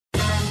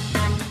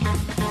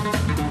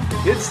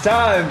It's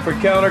time for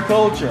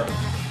Counterculture.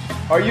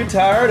 Are you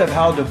tired of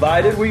how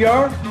divided we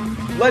are?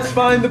 Let's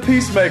find the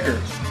peacemakers.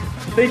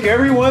 Think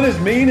everyone is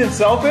mean and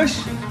selfish?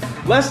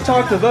 Let's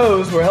talk to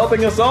those who are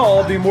helping us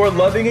all be more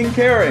loving and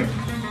caring.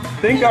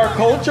 Think our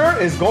culture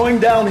is going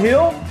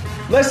downhill?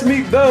 Let's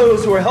meet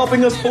those who are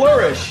helping us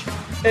flourish.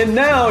 And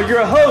now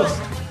your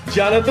host,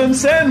 Jonathan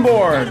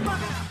Sanborn.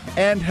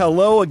 And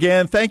hello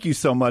again. Thank you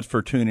so much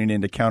for tuning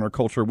into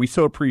Counterculture. We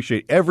so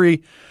appreciate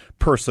every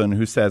person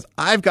who says,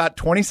 I've got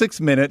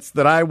 26 minutes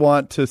that I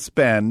want to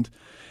spend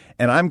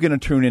and I'm going to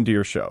tune into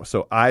your show.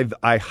 So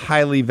I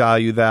highly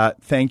value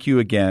that. Thank you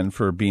again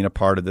for being a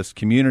part of this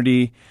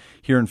community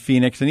here in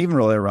Phoenix and even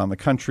really around the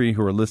country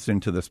who are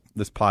listening to this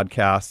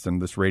podcast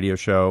and this radio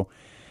show.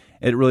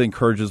 It really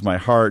encourages my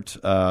heart.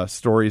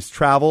 Stories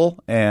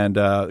travel and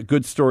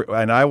good story.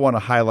 And I want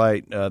to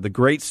highlight the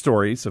great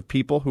stories of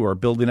people who are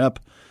building up,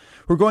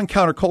 who are going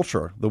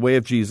counterculture, the way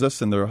of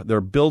Jesus, and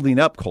they're building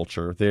up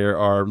culture. They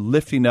are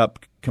lifting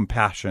up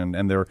compassion,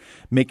 and they're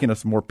making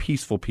us more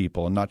peaceful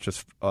people, and not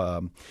just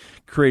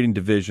creating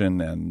division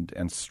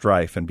and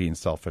strife and being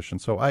selfish.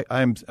 And so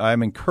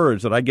I'm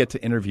encouraged that I get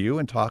to interview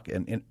and talk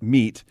and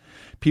meet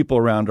people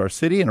around our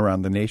city and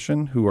around the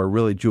nation who are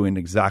really doing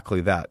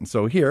exactly that. And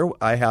so here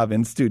I have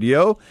in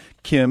studio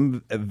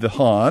Kim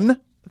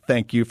Vihan.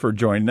 Thank you for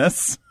joining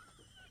us.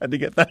 Had to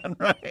get that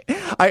right.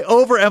 I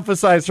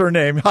overemphasize her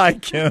name. Hi,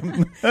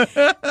 Kim.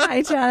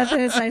 Hi, Jonathan.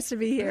 It's nice to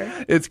be here.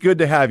 It's good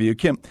to have you.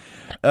 Kim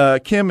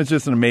is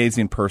just an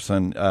amazing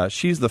person.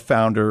 She's the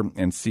founder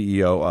and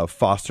CEO of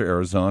Foster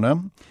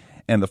Arizona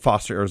and the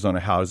Foster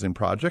Arizona Housing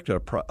Project,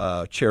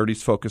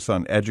 charities focused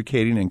on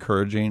educating,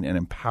 encouraging, and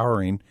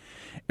empowering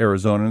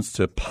Arizonans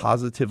to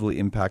positively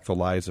impact the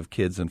lives of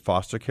kids in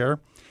foster care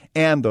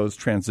and those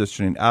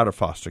transitioning out of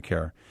foster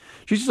care.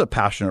 She's just a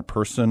passionate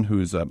person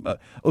who's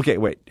okay,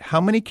 wait, how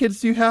many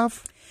kids do you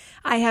have?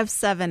 I have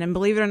 7, and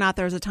believe it or not,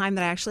 there was a time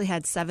that I actually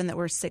had 7 that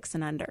were 6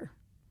 and under.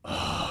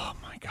 Oh,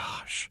 my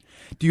gosh.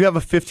 Do you have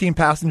a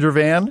 15-passenger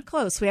van?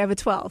 Close. We have a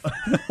 12.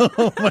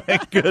 Oh, my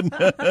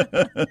goodness.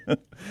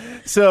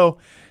 So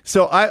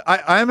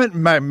I'm at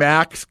my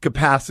max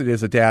capacity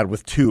as a dad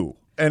with 2,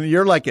 and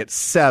you're like at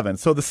 7.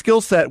 So the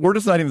skill set, we're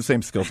just not even the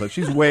same skill set.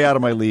 She's way out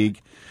of my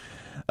league.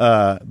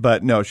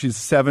 But no, she's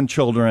 7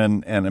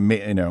 children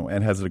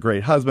and has a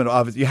great husband.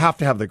 Obviously, you have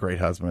to have the great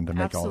husband to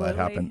make all that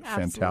happen.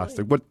 Absolutely.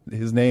 Fantastic. What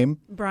his name?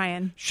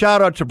 Brian.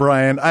 Shout out to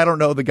Brian. I don't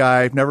know the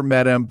guy. I've never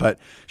met him, but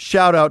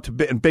shout out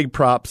to and big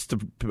props to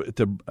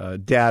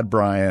Dad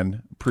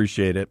Brian.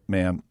 Appreciate it,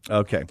 man.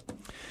 Okay.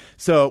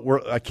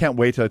 So I can't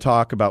wait to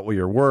talk about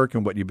your work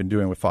and what you've been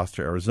doing with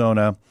Foster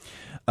Arizona.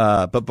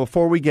 But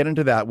before we get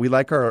into that, we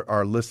like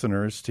our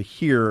listeners to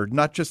hear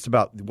not just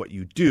about what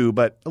you do,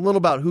 but a little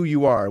about who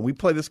you are. And we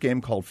play this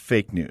game called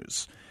Fake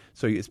News.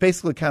 So it's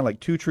basically kind of like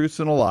 2 truths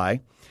and a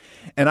lie.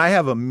 And I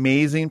have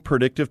amazing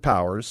predictive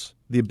powers,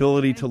 the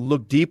ability to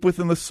look deep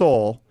within the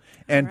soul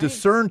and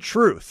discern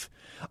truth.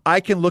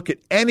 I can look at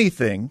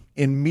anything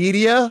in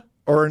media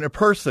or in a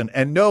person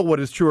and know what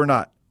is true or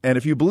not. And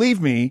if you believe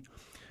me,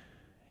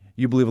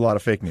 you believe a lot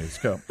of fake news.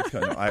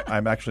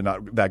 I'm actually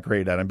not that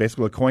great at it. I'm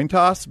basically a coin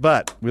toss,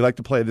 but we like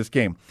to play this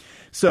game.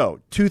 So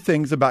 2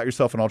 things about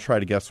yourself, and I'll try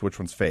to guess which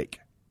one's fake.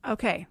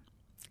 Okay.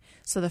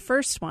 So the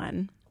first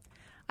one,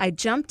 I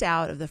jumped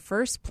out of the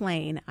first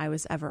plane I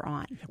was ever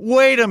on.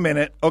 Wait a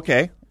minute.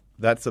 Okay.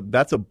 That's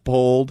a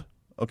bold.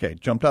 Okay.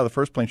 Jumped out of the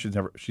first plane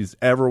she's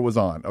ever was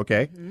on.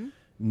 Okay. Mm-hmm.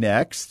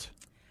 Next.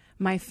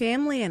 My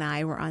family and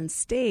I were on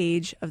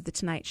stage of The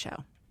Tonight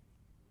Show.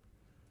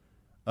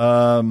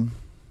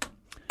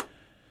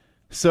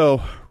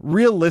 So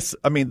realistic.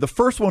 I mean, the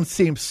first one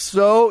seems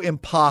so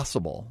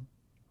impossible.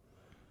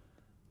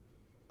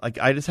 Like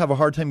I just have a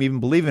hard time even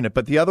believing it.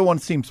 But the other one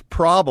seems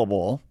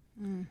probable.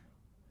 Mm.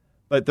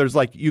 But there's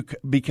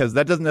because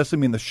that doesn't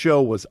necessarily mean the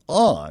show was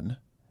on.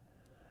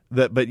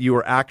 But you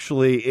were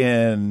actually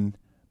in.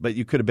 But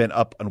you could have been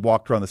up and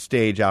walked around the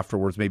stage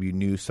afterwards. Maybe you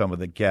knew some of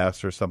the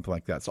guests or something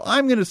like that. So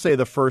I'm going to say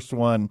the first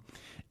one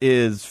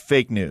is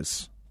fake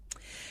news.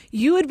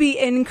 You would be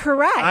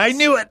incorrect. I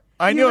knew it.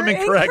 I knew I'm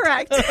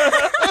incorrect.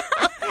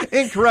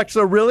 Incorrect.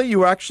 So really,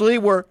 you actually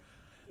were?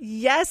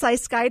 Yes, I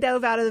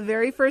skydove out of the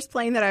very first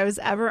plane that I was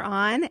ever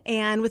on.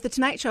 And with The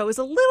Tonight Show, it was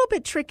a little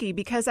bit tricky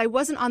because I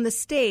wasn't on the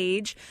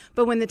stage.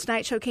 But when The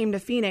Tonight Show came to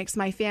Phoenix,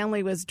 my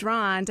family was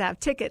drawn to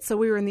have tickets. So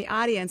we were in the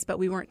audience, but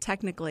we weren't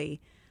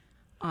technically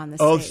on the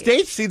stage. Oh,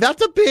 stage? See,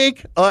 that's a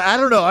big, I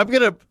don't know. I'm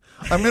going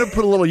to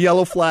put a little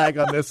yellow flag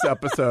on this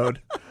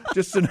episode.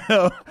 Just to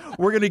know,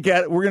 we're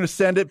going to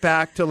send it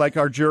back to like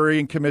our jury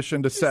and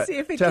commission to test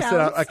it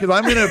out, because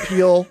I'm going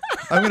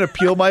to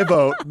appeal my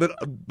vote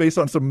based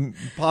on some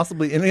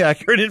possibly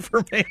inaccurate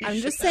information.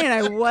 I'm just saying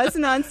I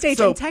wasn't on stage,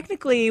 and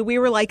technically we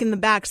were like in the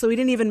back, so we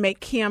didn't even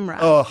make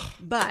camera.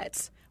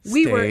 But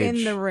we were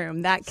in the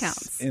room. That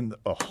counts.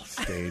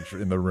 Stage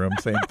in the room,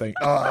 same thing.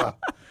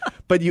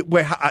 But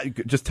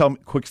just tell me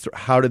quick story.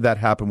 How did that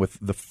happen with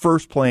the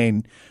first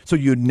plane? So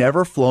you'd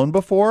never flown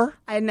before?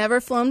 I had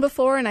never flown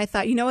before, and I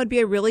thought, it'd be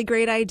a really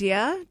great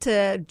idea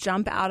to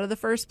jump out of the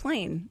first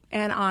plane.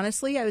 And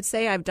honestly, I would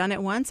say I've done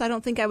it once. I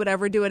don't think I would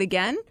ever do it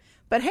again.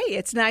 But hey,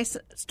 it's a nice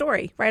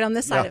story right on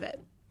this side of it.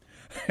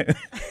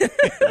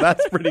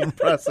 That's pretty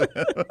impressive.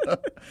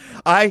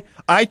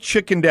 I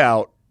chickened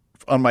out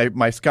on my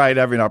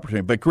skydiving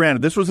opportunity. But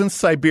granted, this was in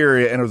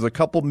Siberia, and it was a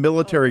couple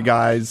military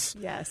guys.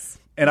 Yes.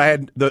 And I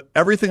had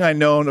everything I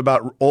known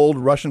about old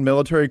Russian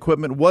military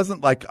equipment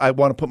wasn't like I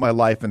want to put my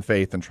life and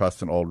faith and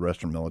trust in old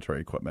Russian military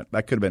equipment.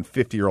 That could have been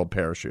 50-year-old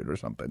parachute or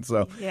something.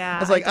 So I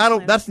was like,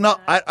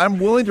 I'm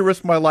willing to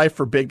risk my life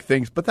for big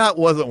things, but that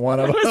wasn't one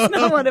of them. That's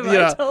not one of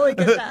them. I totally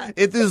get that.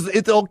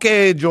 It's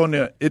okay,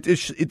 Jonah. It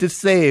is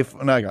safe.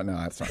 And I go, no,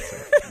 it's not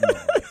safe. No,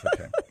 it's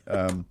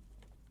okay.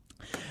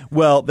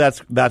 Well,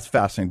 that's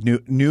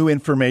fascinating. New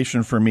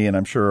information for me, and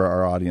I'm sure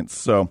our audience.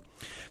 So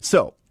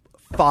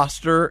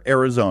Foster,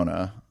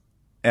 Arizona.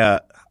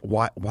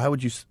 Why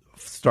would you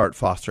start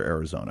Foster,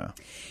 Arizona?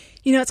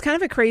 It's kind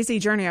of a crazy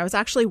journey. I was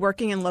actually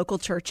working in local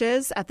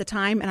churches at the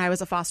time, and I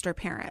was a foster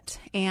parent.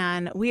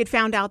 And we had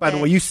found out By the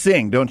way, you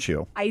sing, don't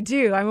you? I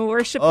do. I'm a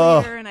worship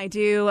leader, and I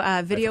do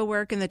video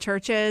work in the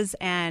churches.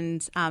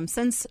 And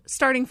since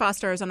starting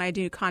Foster Arizona, I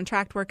do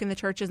contract work in the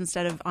churches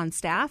instead of on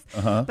staff.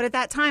 But at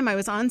that time, I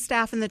was on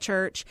staff in the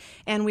church,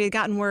 and we had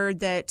gotten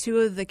word that 2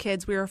 of the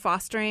kids we were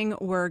fostering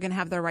were going to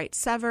have their rights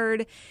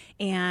severed.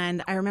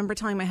 And I remember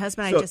telling my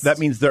husband, that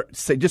means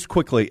just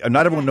quickly,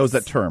 not everyone knows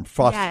that term,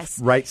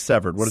 rights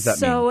severed. What does that mean?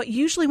 So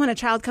usually when a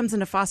child comes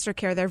into foster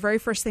care, their very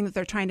first thing that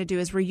they're trying to do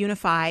is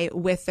reunify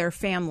with their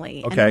family.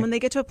 Okay. And then when they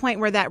get to a point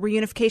where that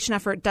reunification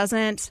effort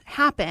doesn't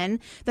happen,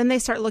 then they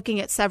start looking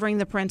at severing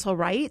the parental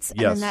rights. And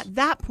then at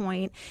that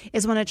point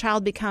is when a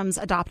child becomes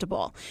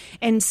adoptable.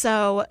 And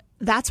so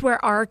that's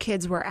where our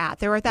kids were at.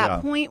 They were at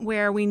that point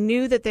where we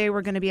knew that they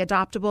were going to be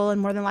adoptable and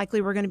more than likely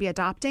we're going to be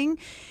adopting.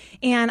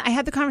 And I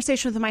had the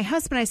conversation with my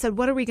husband. I said,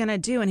 what are we going to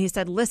do? And he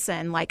said,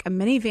 listen, like a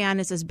minivan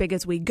is as big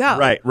as we go.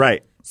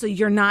 Right. So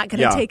you're not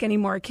going to take any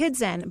more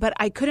kids in. But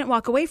I couldn't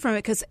walk away from it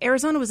because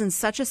Arizona was in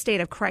such a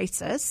state of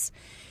crisis.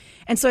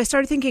 And so I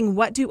started thinking,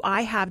 what do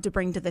I have to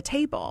bring to the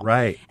table?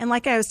 Right. And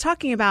like I was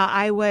talking about,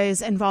 I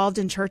was involved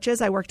in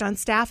churches. I worked on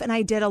staff, and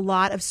I did a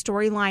lot of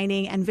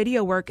storylining and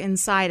video work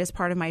inside as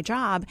part of my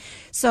job.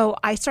 So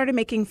I started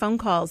making phone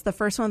calls. The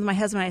first one with my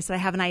husband, I said, I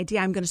have an idea.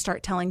 I'm going to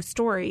start telling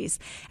stories.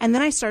 And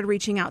then I started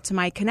reaching out to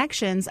my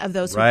connections of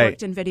those who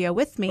worked in video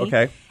with me.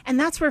 Okay. And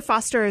that's where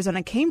Foster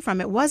Arizona came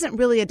from. It wasn't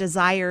really a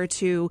desire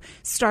to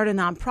start a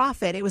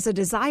nonprofit. It was a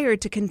desire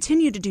to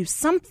continue to do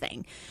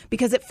something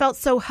because it felt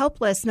so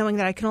helpless knowing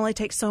that I could only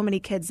take so many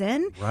kids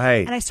in.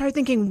 Right. And I started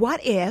thinking,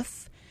 what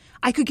if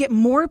I could get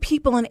more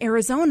people in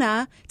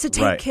Arizona to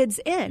take kids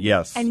in?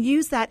 Yes. And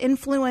use that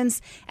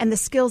influence and the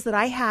skills that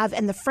I have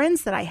and the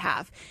friends that I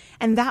have.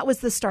 And that was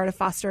the start of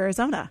Foster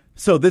Arizona.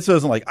 So this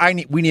isn't like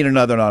we need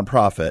another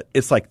nonprofit.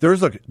 It's like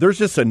there's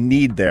just a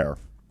need there.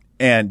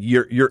 And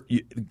you're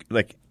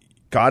like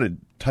God had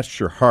touched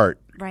your heart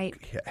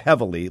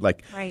heavily,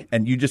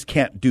 and you just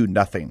can't do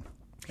nothing.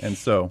 And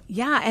so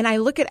and I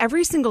look at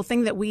every single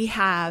thing that we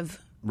have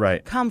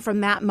come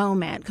from that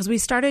moment because we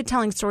started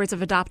telling stories of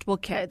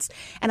adoptable kids.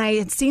 And I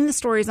had seen the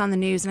stories on the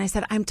news and I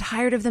said, I'm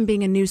tired of them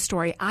being a news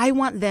story. I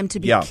want them to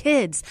be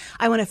kids.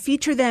 I want to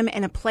feature them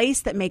in a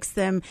place that makes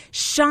them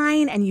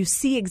shine and you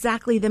see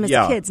exactly them as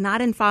kids,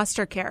 not in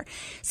foster care.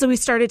 So we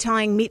started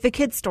telling Meet the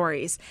Kids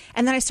stories.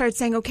 And then I started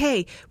saying,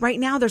 okay, right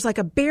now there's like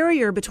a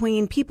barrier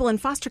between people in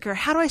foster care.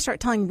 How do I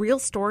start telling real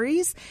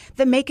stories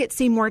that make it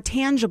seem more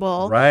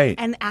tangible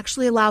and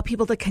actually allow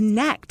people to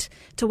connect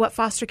to what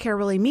foster care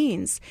really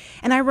means?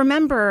 And I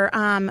remember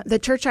the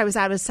church I was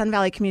at was Sun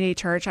Valley Community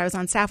Church. I was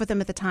on staff with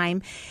them at the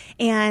time.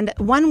 And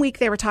one week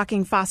they were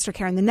talking foster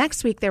care. And the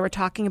next week they were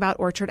talking about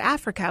Orchard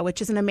Africa,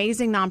 which is an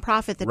amazing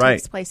nonprofit that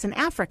takes place in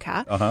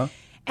Africa.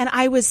 And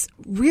I was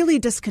really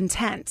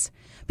discontent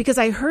because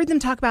I heard them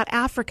talk about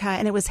Africa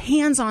and it was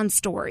hands-on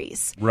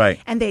stories.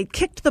 And they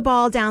kicked the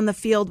ball down the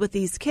field with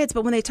these kids.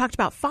 But when they talked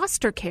about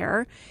foster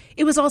care,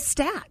 it was all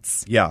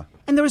stats.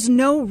 And there was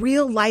no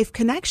real life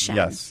connection.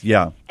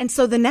 And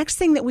so the next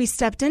thing that we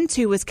stepped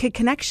into was Kid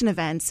Connection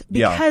events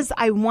because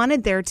I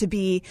wanted there to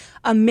be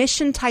a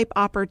mission type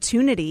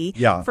opportunity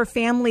for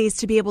families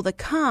to be able to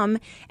come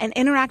and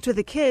interact with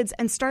the kids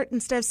and start,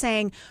 instead of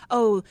saying,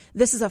 oh,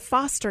 this is a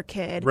foster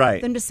kid,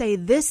 them to say,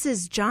 this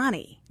is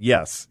Johnny.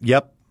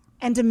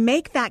 And to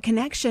make that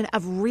connection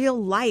of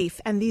real life.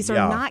 And these are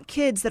not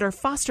kids that are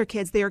foster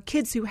kids. They are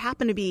kids who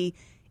happen to be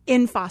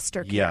in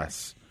foster care.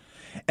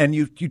 And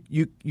you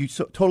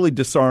totally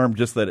disarm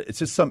just that it's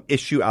just some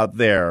issue out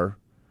there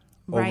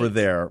over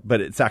there.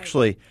 But it's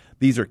actually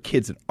these are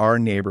kids in our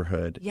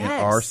neighborhood, in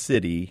our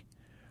city.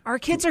 Our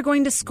kids are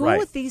going to school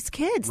with these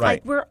kids.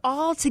 Like we're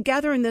all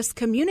together in this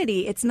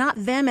community. It's not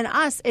them and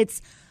us.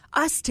 It's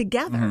us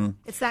together.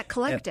 It's that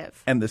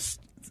collective. And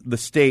the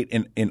state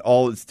in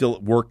all its still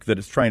work that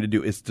it's trying to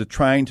do is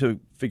trying to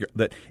figure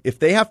that if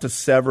they have to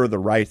sever the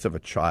rights of a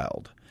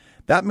child,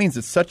 that means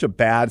it's such a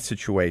bad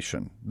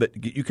situation that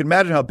you can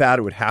imagine how bad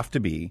it would have to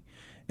be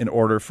in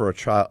order for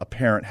a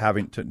parent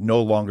having to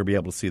no longer be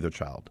able to see their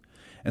child.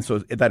 And so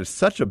that is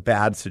such a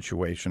bad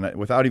situation,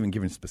 without even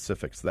giving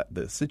specifics, that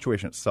the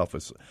situation itself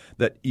is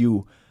that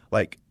you,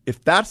 like,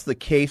 if that's the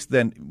case,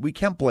 then we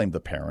can't blame the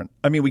parent.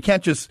 I mean, we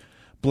can't just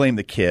blame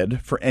the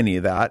kid for any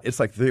of that. It's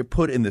like they're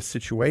put in this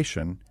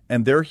situation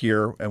and they're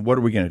here, and what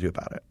are we going to do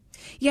about it?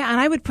 Yeah, and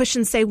I would push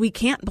and say we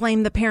can't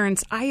blame the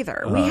parents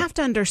either. We have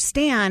to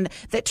understand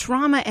that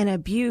trauma and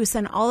abuse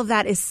and all of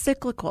that is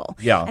cyclical.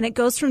 Yeah. And it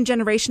goes from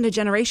generation to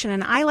generation.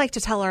 And I like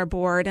to tell our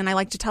board and I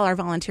like to tell our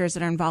volunteers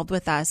that are involved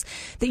with us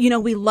that,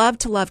 we love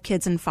to love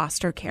kids in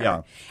foster care.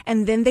 Yeah.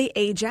 And then they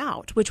age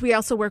out, which we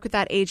also work with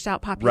that aged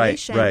out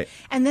population. Right.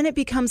 And then it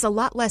becomes a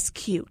lot less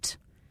cute.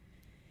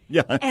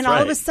 Yeah, and all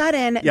of a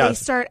sudden, they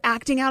start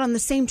acting out on the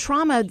same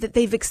trauma that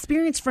they've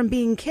experienced from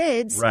being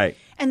kids. Right.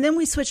 And then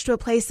we switch to a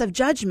place of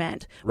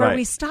judgment where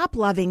we stop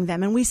loving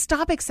them and we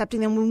stop accepting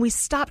them when we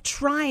stop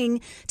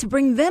trying to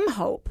bring them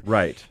hope.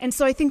 Right. And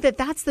so I think that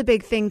that's the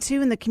big thing,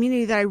 too, in the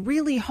community that I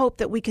really hope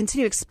that we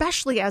continue,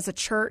 especially as a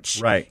church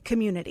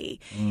community,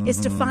 is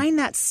to find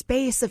that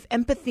space of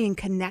empathy and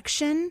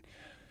connection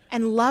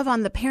and love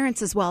on the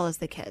parents as well as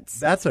the kids.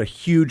 That's a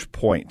huge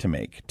point to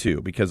make, too,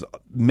 because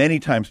many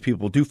times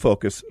people do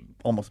focus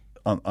almost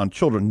on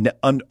children,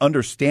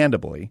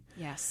 understandably.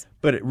 Yes.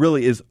 But it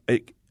really is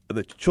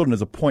the children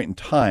is a point in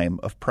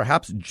time of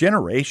perhaps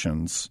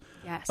generations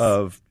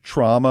of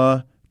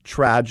trauma,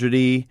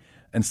 tragedy,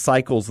 and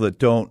cycles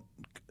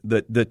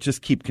that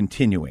just keep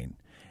continuing.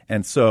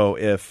 And so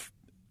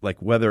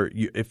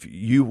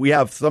we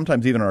have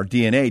sometimes even in our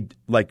DNA,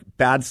 like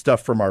bad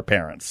stuff from our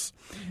parents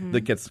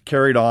that gets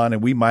carried on,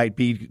 and we might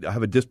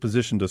have a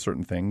disposition to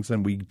certain things,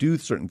 and we do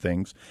certain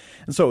things.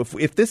 And so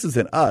if this is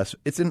in us,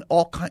 it's in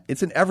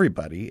it's in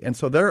everybody. And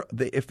so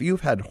if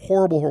you've had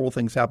horrible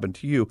things happen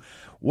to you,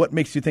 what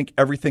makes you think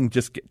everything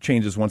just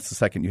changes once the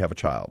second you have a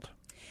child?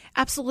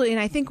 Absolutely. And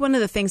I think one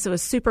of the things that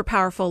was super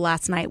powerful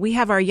last night, we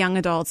have our young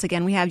adults.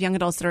 Again, we have young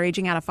adults that are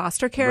aging out of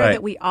foster care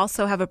that we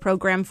also have a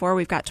program for.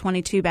 We've got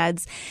 22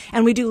 beds,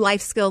 and we do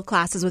life skill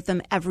classes with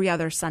them every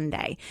other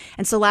Sunday.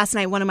 And so last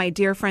night, one of my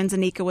dear friends,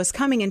 Anika, was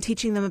coming and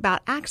teaching them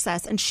about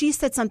access. And she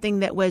said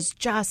something that was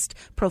just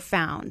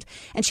profound.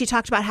 And she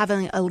talked about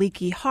having a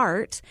leaky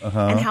heart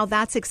and how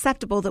that's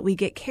acceptable that we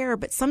get care.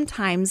 But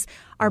sometimes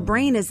our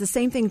brain is the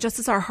same thing. Just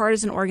as our heart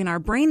is an organ, our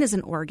brain is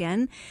an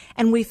organ,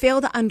 and we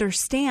fail to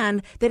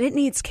understand that it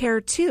needs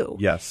care too.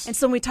 Yes. And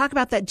so when we talk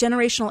about that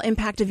generational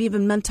impact of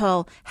even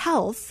mental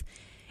health,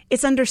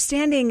 it's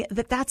understanding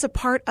that that's a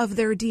part of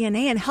their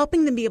DNA and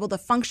helping them be able to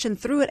function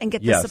through it and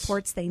get the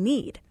supports they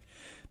need.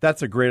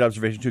 That's a great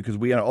observation too, because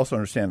we also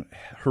understand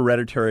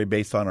hereditary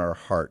based on our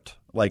heart,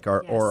 like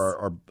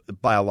our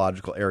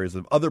biological areas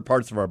of other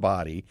parts of our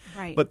body.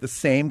 Right. But the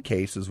same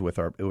case is with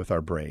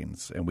our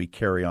brains, and we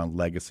carry on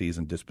legacies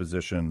and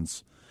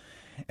dispositions.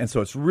 And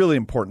so it's really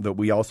important that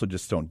we also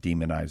just don't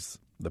demonize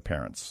the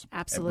parents.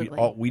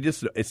 Absolutely. We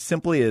just it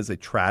simply is a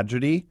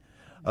tragedy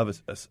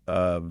of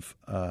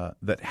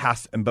that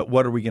has. But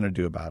what are we going to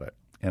do about it?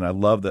 And I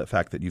love the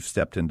fact that you've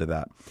stepped into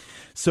that.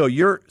 So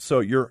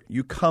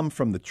you come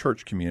from the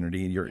church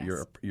community.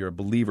 You're a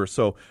believer.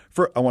 So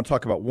I want to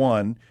talk about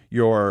why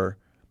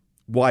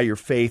your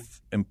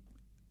faith and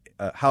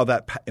how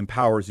that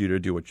empowers you to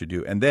do what you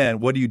do, and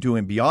then what are you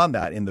doing beyond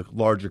that in the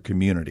larger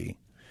community?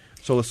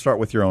 So let's start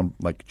with your own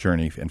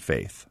journey in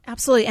faith.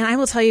 Absolutely. And I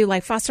will tell you,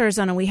 Foster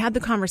Arizona, we had the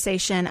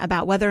conversation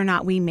about whether or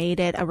not we made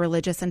it a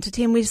religious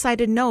entity, and we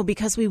decided no,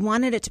 because we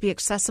wanted it to be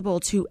accessible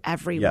to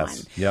everyone.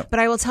 Yes. Yep.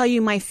 But I will tell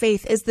you, my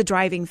faith is the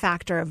driving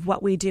factor of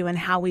what we do and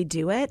how we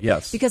do it.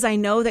 Yes. Because I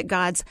know that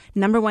God's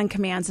number one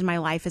commands in my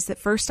life is that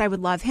first I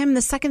would love him.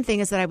 The second thing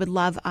is that I would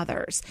love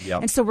others.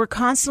 Yep. And so we're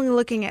constantly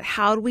looking at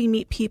how do we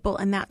meet people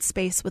in that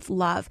space with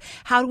love?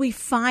 How do we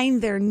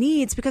find their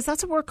needs? Because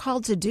that's what we're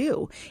called to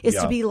do, is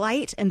to be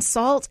light and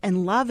salt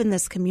and love in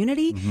this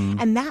community. Mm-hmm.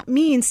 And that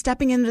means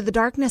stepping into the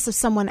darkness of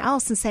someone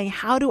else and saying,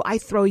 how do I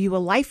throw you a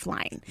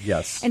lifeline?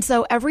 Yes. And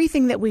so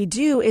everything that we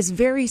do is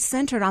very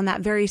centered on that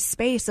very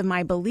space of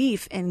my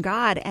belief in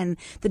God and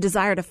the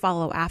desire to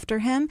follow after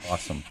him.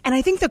 Awesome. And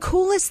I think the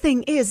coolest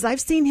thing is I've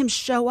seen him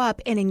show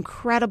up in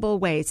incredible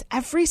ways.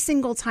 Every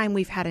single time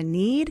we've had a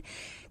need,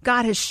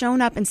 God has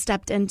shown up and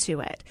stepped into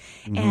it.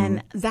 Mm-hmm.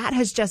 And that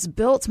has just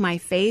built my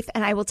faith.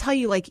 And I will tell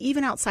you,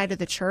 even outside of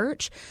the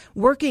church,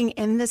 working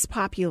in this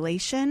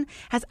population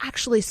has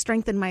actually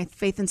strengthened my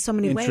faith in so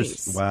many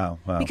ways. Wow.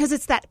 Because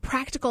it's that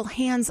practical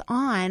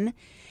hands-on,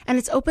 and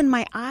it's opened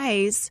my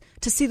eyes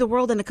to see the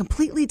world in a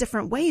completely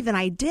different way than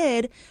I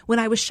did when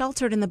I was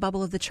sheltered in the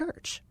bubble of the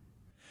church.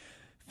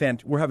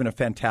 We're having a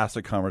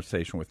fantastic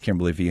conversation with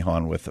Kimberly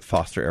Vihan with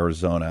Foster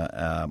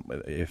Arizona.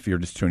 If you're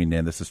just tuning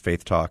in, this is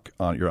Faith Talk.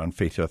 You're on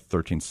Faith Talk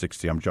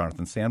 1360. I'm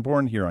Jonathan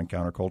Sanborn here on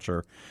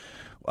Counterculture.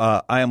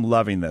 I am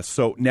loving this.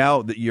 So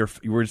now that you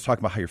were just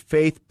talking about how your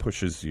faith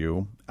pushes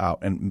you out,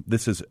 and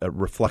this is a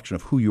reflection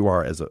of who you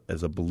are as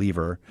a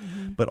believer,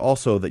 mm-hmm. but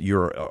also that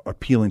you're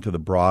appealing to the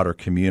broader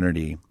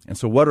community. And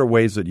so what are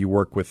ways that you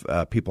work with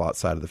people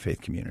outside of the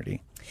faith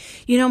community?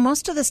 You know,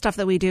 most of the stuff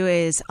that we do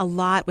is a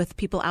lot with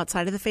people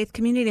outside of the faith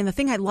community. And the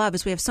thing I love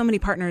is we have so many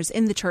partners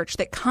in the church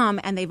that come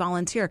and they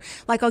volunteer.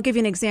 Like, I'll give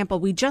you an example.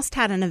 We just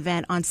had an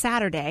event on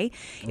Saturday.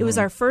 It was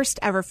our first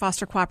ever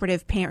foster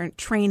cooperative parent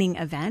training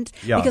event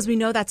because we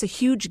know that's a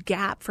huge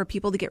gap for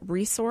people to get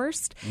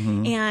resourced.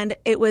 And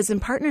it was in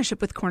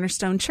partnership with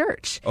Cornerstone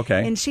Church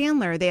in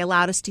Chandler. They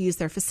allowed us to use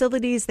their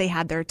facilities. They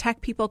had their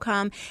tech people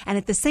come. And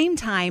at the same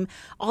time,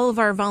 all of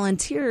our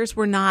volunteers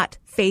were not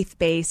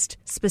faith-based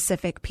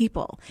specific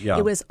people.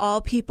 It was all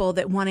people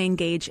that want to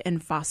engage in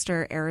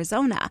Foster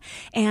Arizona.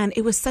 And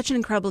it was such an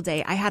incredible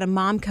day. I had a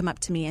mom come up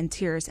to me in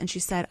tears and she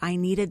said, I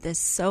needed this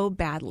so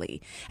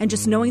badly. And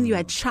just knowing that you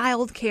had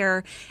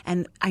childcare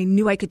and I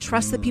knew I could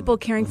trust the people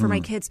caring for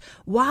my kids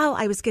while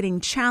I was getting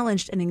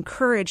challenged and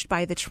encouraged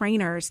by the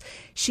trainers,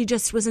 she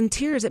just was in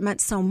tears. It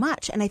meant so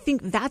much. And I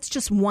think that's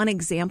just one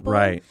example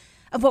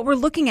of what we're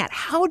looking at.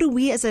 How do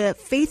we as a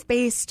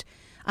faith-based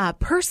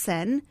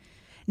person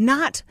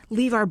not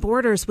leave our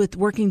borders with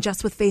working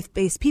just with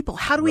faith-based people?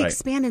 How do we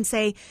expand and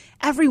say,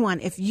 everyone,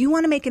 if you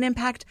want to make an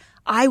impact,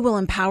 I will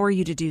empower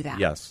you to do that?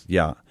 Yes.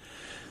 Yeah.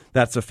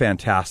 That's a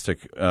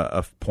fantastic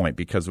point,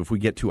 because if we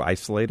get too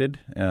isolated,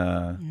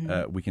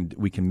 we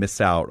can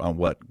miss out on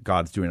what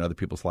God's doing in other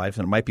people's lives.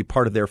 And it might be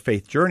part of their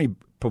faith journey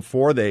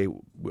before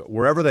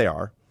wherever they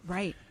are.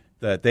 Right.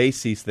 That they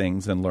see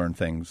things and learn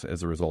things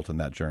as a result in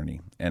that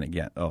journey. And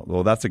again,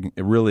 that's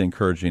really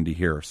encouraging to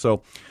hear.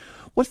 So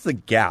what's the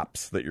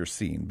gaps that you're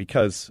seeing?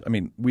 Because, I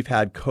mean, we've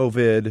had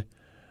COVID,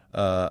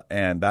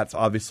 and that's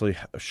obviously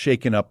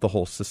shaken up the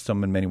whole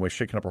system in many ways,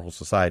 shaken up our whole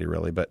society,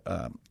 really. But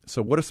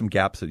so what are some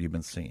gaps that you've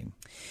been seeing?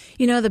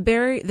 You know,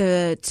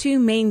 the two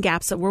main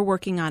gaps that we're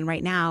working on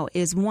right now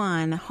is,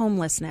 one,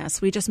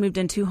 homelessness. We just moved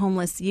in 2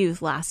 homeless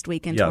youth last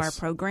week into our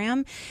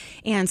program.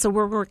 And so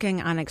we're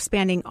working on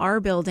expanding our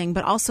building,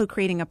 but also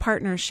creating a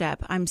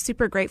partnership. I'm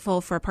super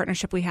grateful for a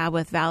partnership we have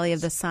with Valley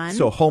of the Sun.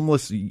 So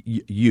homeless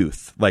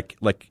youth, like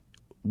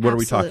what are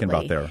we talking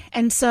about there?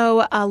 And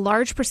so a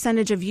large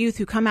percentage of youth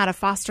who come out of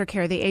foster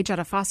care, they age out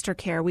of foster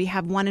care. We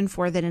have 1 in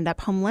 4 that end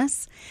up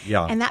homeless.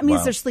 Yeah. And that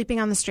means they're sleeping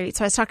on the street.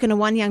 So I was talking to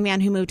one young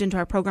man who moved into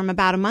our program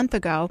about a month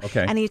ago.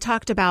 And he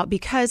talked about,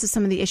 because of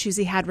some of the issues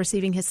he had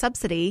receiving his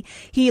subsidy,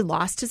 he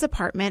lost his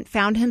apartment,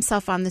 found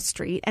himself on the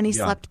street, and he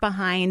slept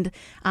behind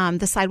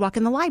the sidewalk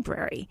in the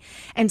library.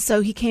 And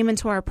so he came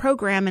into our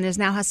program and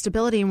now has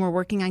stability, and we're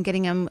working on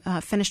getting him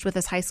finished with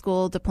his high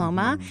school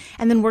diploma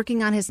and then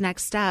working on his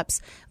next steps,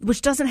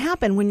 which doesn't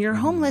happen. When you're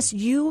homeless,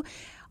 you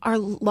are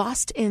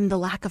lost in the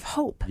lack of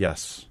hope.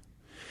 Yes.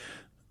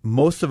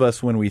 Most of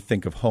us, when we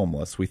think of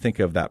homeless, we think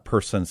of that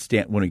person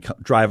when we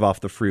drive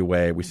off the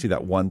freeway, we see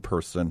that one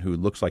person who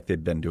looks like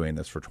they've been doing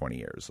this for 20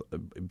 years,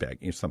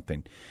 begging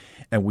something.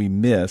 And we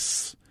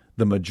miss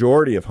the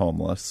majority of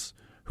homeless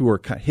who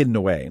are hidden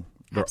away.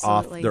 They're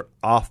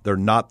off. They're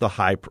not the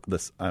high.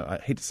 I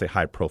hate to say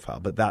high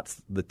profile, but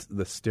that's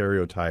the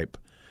stereotype.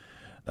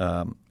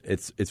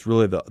 It's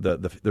really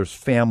there's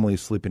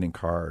families sleeping in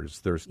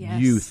cars. There's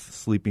youth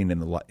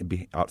sleeping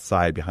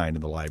outside behind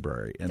in the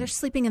library. And they're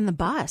sleeping in the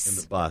bus. In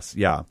the bus,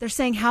 yeah. They're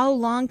saying, how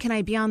long can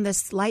I be on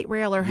this light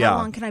rail, or how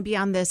long can I be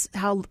on this?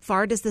 How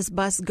far does this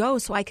bus go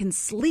so I can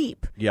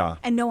sleep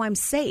and know I'm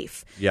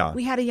safe? Yeah.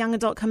 We had a young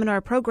adult come into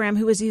our program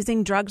who was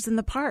using drugs in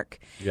the park.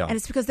 Yeah. And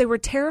it's because they were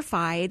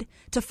terrified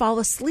to fall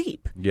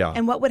asleep. Yeah.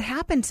 And what would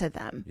happen to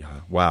them. Yeah.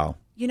 Wow.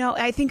 You know,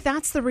 I think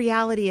that's the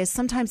reality, is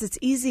sometimes it's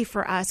easy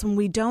for us when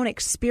we don't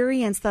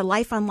experience the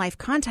life-on-life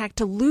contact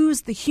to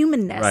lose the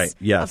humanness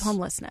of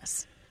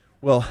homelessness.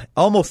 Well,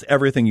 almost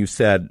everything you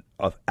said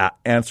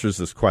answers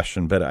this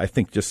question, but I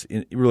think just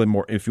really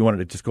more, if you wanted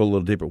to just go a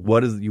little deeper,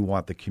 what is it you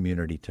want the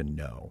community to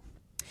know?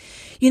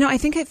 You know, I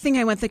think the thing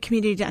I want the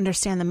community to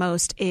understand the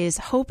most is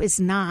hope is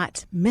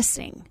not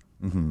missing.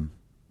 Mm-hmm.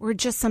 We're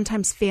just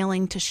sometimes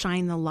failing to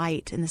shine the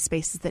light in the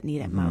spaces that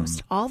need it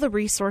most. All the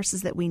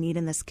resources that we need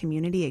in this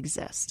community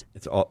exist.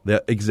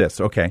 That exists,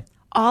 okay.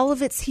 All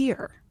of it's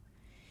here.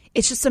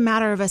 It's just a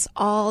matter of us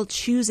all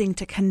choosing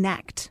to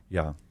connect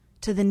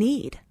to the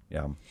need.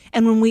 Yeah.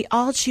 And when we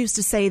all choose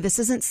to say, this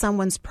isn't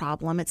someone's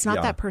problem, it's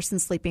not that person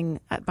sleeping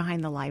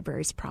behind the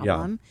library's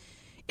problem,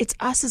 it's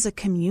us as a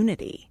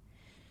community,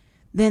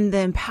 then the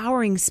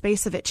empowering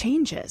space of it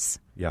changes.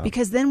 Yeah.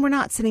 Because then we're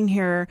not sitting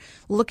here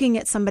looking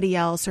at somebody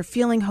else or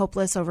feeling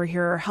hopeless over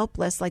here or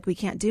helpless like we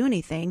can't do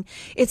anything.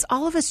 It's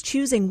all of us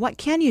choosing, what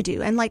can you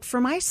do? And like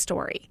for my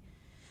story,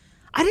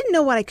 I didn't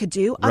know what I could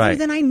do other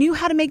than I knew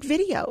how to make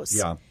videos.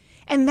 Yeah.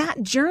 And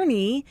that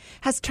journey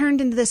has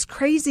turned into this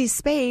crazy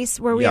space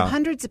where we have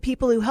hundreds of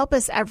people who help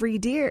us every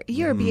year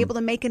be able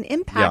to make an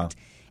impact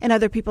in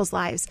other people's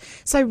lives.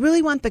 So I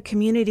really want the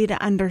community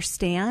to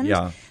understand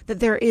that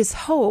there is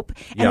hope,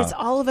 and it's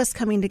all of us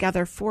coming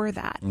together for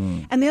that.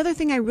 And the other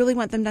thing I really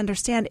want them to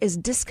understand is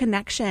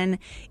disconnection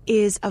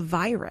is a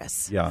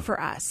virus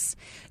for us.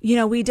 You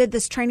know, we did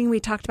this training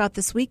we talked about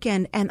this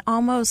weekend, and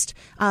almost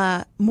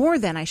more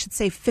than, I should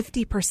say,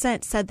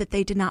 50% said that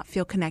they did not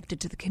feel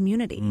connected to the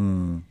community.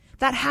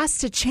 That has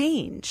to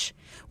change.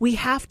 We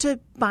have to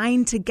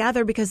bind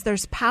together because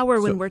there's power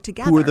when we're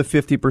together. Who are the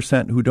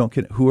 50% who don't?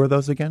 Who are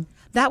those again?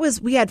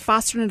 we had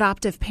foster and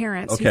adoptive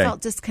parents who Okay.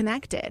 felt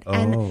disconnected. Oh,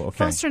 and okay.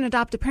 foster and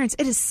adoptive parents,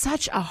 it is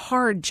such a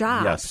hard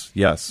job.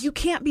 Yes. You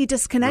can't be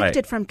disconnected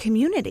Right. from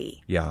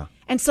community. Yeah.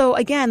 And so,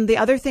 again, the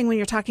other thing when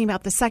you're talking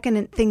about the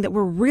second thing that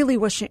we're really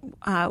wishing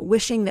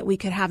that we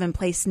could have in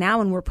place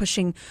now and we're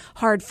pushing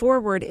hard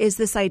forward is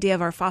this idea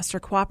of our foster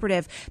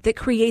cooperative that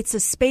creates a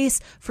space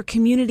for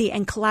community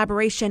and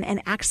collaboration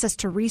and access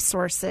to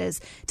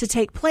resources to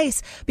take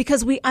place,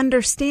 because we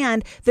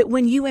understand that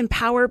when you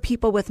empower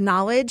people with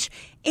knowledge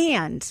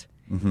and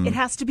it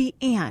has to be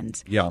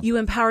Yeah. you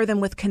empower them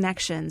with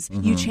connections,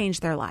 you change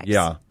their lives.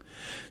 Yeah.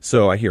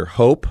 So I hear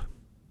hope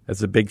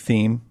as a big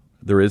theme.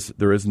 There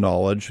is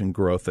knowledge and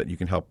growth that you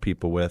can help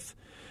people with,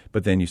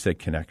 but then you say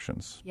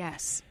connections.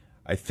 Yes.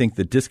 I think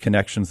the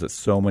disconnections that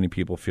so many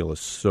people feel is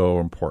so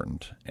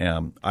important.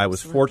 I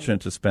was fortunate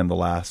to spend the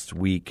last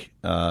week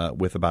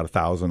with about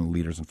 1,000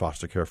 leaders in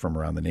foster care from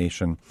around the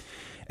nation,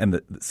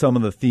 and some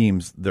of the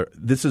themes there.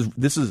 This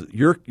is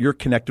you're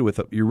connected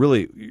with.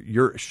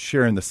 You're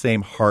sharing the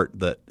same heart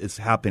that is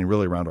happening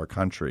really around our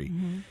country,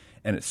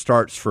 and it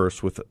starts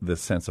first with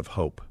this sense of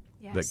hope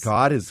that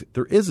God is.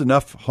 There is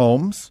enough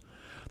homes.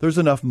 There's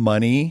enough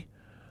money.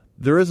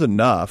 There is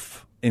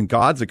enough in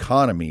God's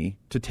economy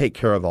to take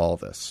care of all of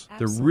this.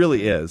 Absolutely. There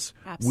really is.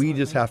 Absolutely. We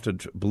just have to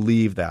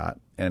believe that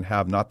and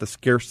have not the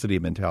scarcity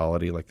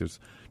mentality, like there's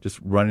just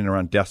running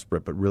around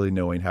desperate, but really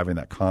knowing, having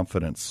that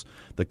confidence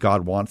that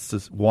God wants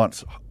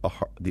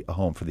a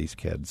home for these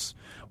kids,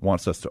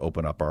 wants us to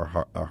open up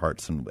our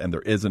hearts, and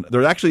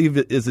there actually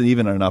isn't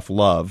even enough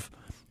love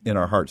in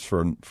our hearts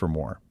for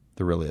more.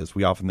 There really is.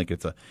 We often think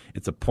it's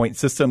a point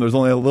system. There's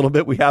only a little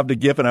bit we have to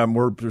give and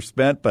we're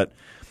spent. But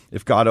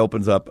if God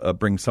opens up,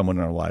 brings someone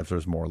in our lives,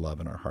 there's more love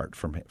in our heart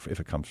from him, if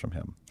it comes from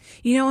him.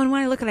 And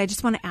when I look at it, I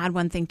just want to add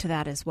one thing to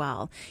that as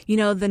well.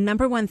 The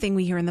number one thing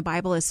we hear in the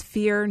Bible is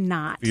fear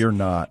not. Fear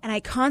not. And I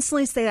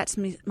constantly say that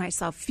to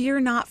myself, fear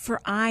not,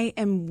 for I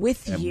am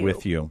with you. I'm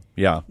with you.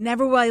 Yeah.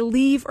 Never will I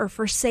leave or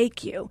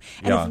forsake you.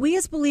 And if we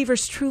as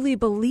believers truly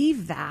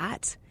believe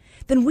that,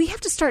 then we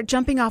have to start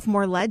jumping off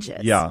more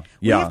ledges. Yeah.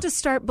 We have to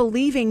start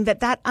believing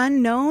that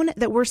unknown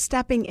that we're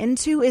stepping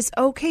into is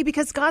okay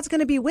because God's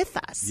going to be with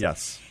us.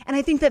 Yes. And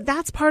I think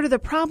that's part of the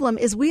problem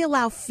is we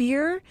allow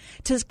fear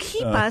to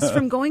keep us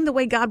from going the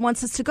way God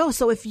wants us to go.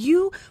 So if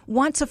you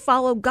want to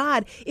follow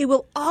God, it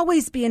will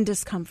always be in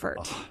discomfort.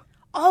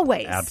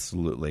 Always.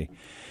 Absolutely.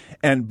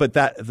 But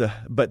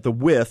the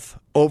with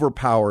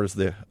overpowers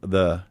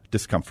the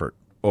discomfort,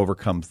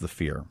 overcomes the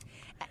fear.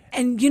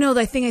 And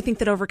the thing I think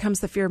that overcomes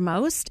the fear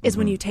most is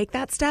when you take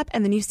that step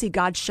and then you see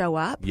God show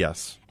up.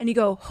 Yes. And you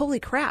go, holy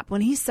crap,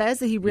 when he says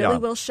that he really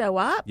will show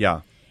up.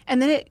 Yeah.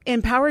 And then it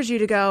empowers you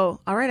to go,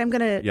 all right, I'm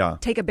going to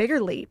take a bigger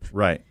leap.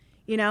 Right.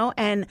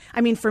 And I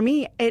mean, for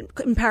me, it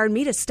empowered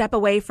me to step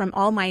away from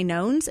all my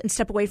knowns and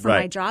step away from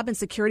my job and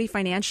security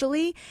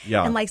financially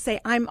and say,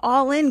 I'm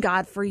all in,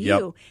 God, for you.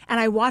 Yep. And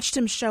I watched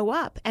him show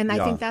up. And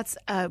I think that's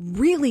a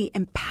really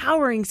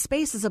empowering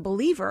space as a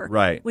believer.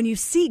 Right. When you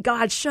see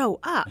God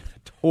show up.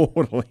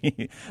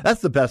 Totally.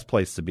 That's the best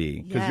place to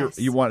be. Because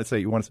you want to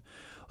say,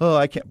 oh,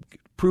 I can't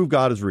prove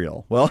God is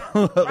real. Well,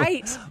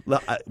 right.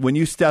 When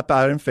you step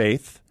out in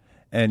faith,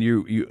 and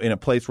you in a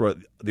place where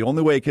the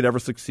only way it could ever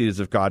succeed is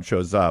if God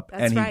shows up.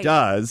 That's He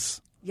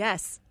does.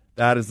 Yes.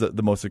 That is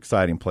the most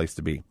exciting place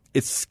to be.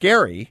 It's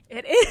scary.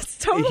 It is,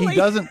 totally. He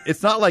doesn't,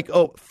 it's not like,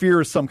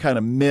 fear is some kind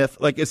of myth.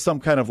 Like it's some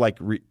kind of like,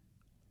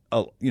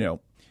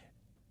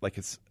 like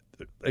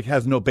it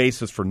has no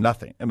basis for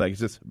nothing. I mean,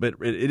 but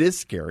it is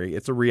scary.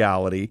 It's a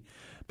reality,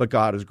 but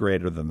God is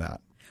greater than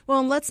that. Well,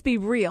 and let's be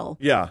real.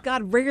 Yeah.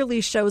 God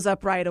rarely shows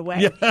up right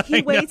away. Yeah,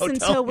 he waits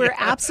until we're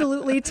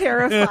absolutely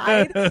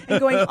terrified and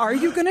going, are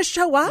you going to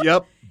show up?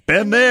 Yep.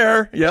 Been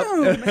there.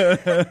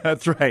 Yep.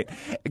 That's right.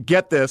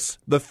 Get this.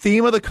 The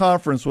theme of the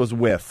conference was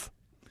with.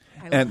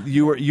 And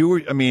you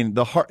were, I mean,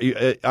 the heart,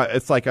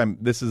 it's like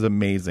this is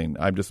amazing.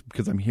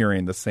 Because I'm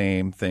hearing the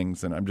same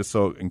things and I'm just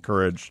so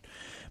encouraged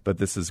that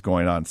this is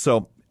going on.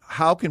 So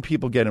how can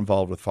people get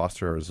involved with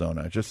Foster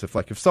Arizona? Just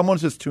if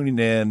someone's just tuning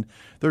in,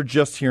 they're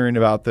just hearing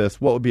about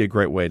this, what would be a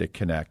great way to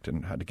connect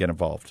and how to get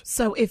involved?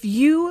 So if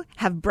you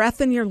have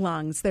breath in your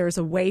lungs, there's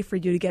a way for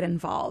you to get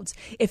involved.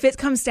 If it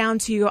comes down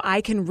to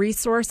I can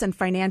resource and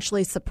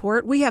financially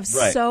support, we have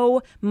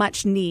so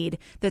much need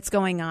that's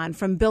going on.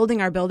 From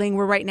building our building,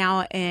 we're right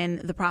now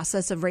in the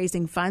process of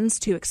raising funds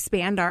to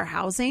expand our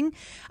housing.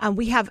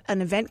 We have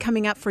an event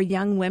coming up for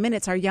young women.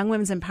 It's our Young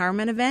Women's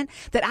Empowerment event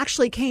that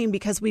actually came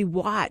because we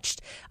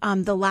watched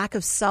the lack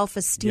of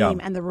self-esteem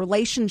and the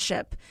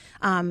relationship,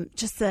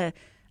 just the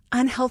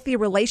unhealthy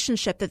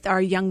relationship that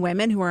our young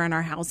women who are in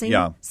our housing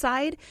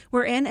side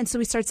were in. And so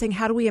we started saying,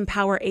 how do we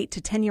empower 8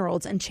 to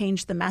 10-year-olds and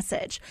change the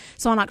message?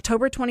 So on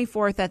October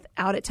 24th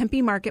out at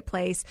Tempe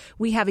Marketplace,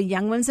 we have a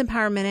Young Women's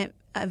Empowerment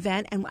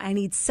event, and I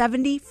need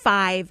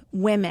 75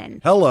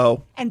 women.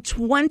 Hello. And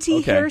 20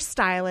 Okay.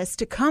 hairstylists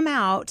to come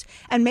out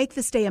and make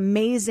this day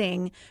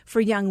amazing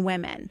for young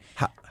women.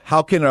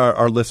 How can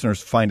our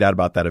listeners find out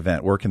about that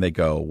event? Where can they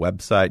go?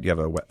 Website? Do you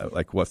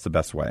have what's the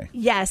best way?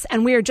 Yes,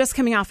 and we are just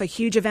coming off a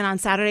huge event on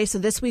Saturday, so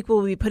this week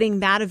we'll be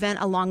putting that event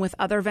along with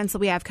other events that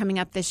we have coming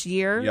up this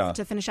year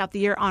to finish out the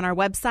year on our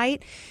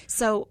website.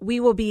 So we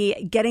will be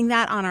getting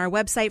that on our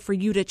website for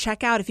you to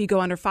check out. If you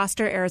go under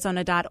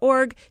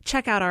fosterarizona.org,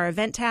 check out our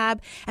event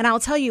tab. And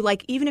I'll tell you,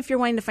 like, even if you're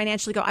wanting to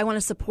financially go, I want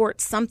to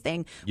support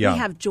something, we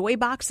have joy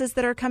boxes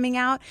that are coming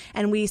out,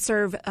 and we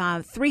serve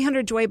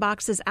 300 joy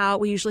boxes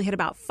out. We usually hit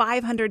about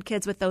 500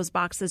 kids with those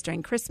boxes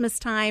during Christmas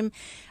time.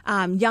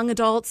 Young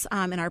adults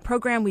in our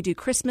program, we do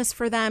Christmas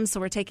for them, so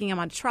we're taking them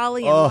on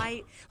trolley and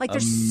light. Like,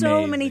 there's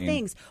so many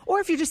things. Or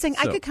if you're just saying,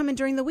 I could come in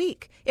during the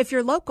week. If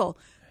you're local,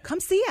 come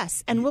see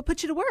us, and we'll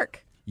put you to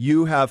work.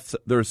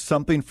 There's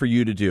something for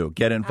you to do.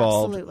 Get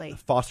involved. Absolutely.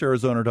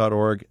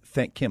 FosterArizona.org.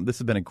 Thank Kim. This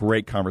has been a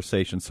great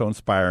conversation. So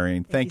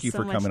inspiring. Thank you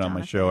for so coming much, on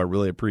my Jonathan. show. I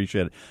really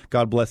appreciate it.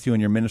 God bless you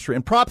and your ministry.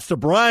 And props to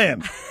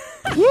Brian.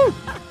 Woo!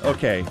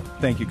 Okay.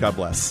 Thank you. God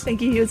bless.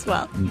 Thank you as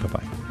well.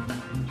 Bye-bye.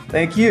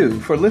 Thank you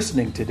for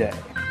listening today.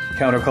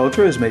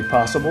 Counterculture is made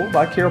possible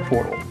by Care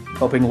Portal,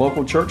 helping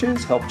local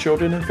churches help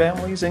children and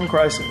families in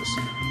crisis.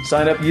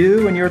 Sign up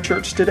you and your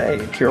church today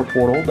at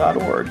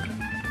careportal.org.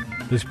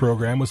 This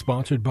program was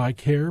sponsored by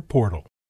Care Portal.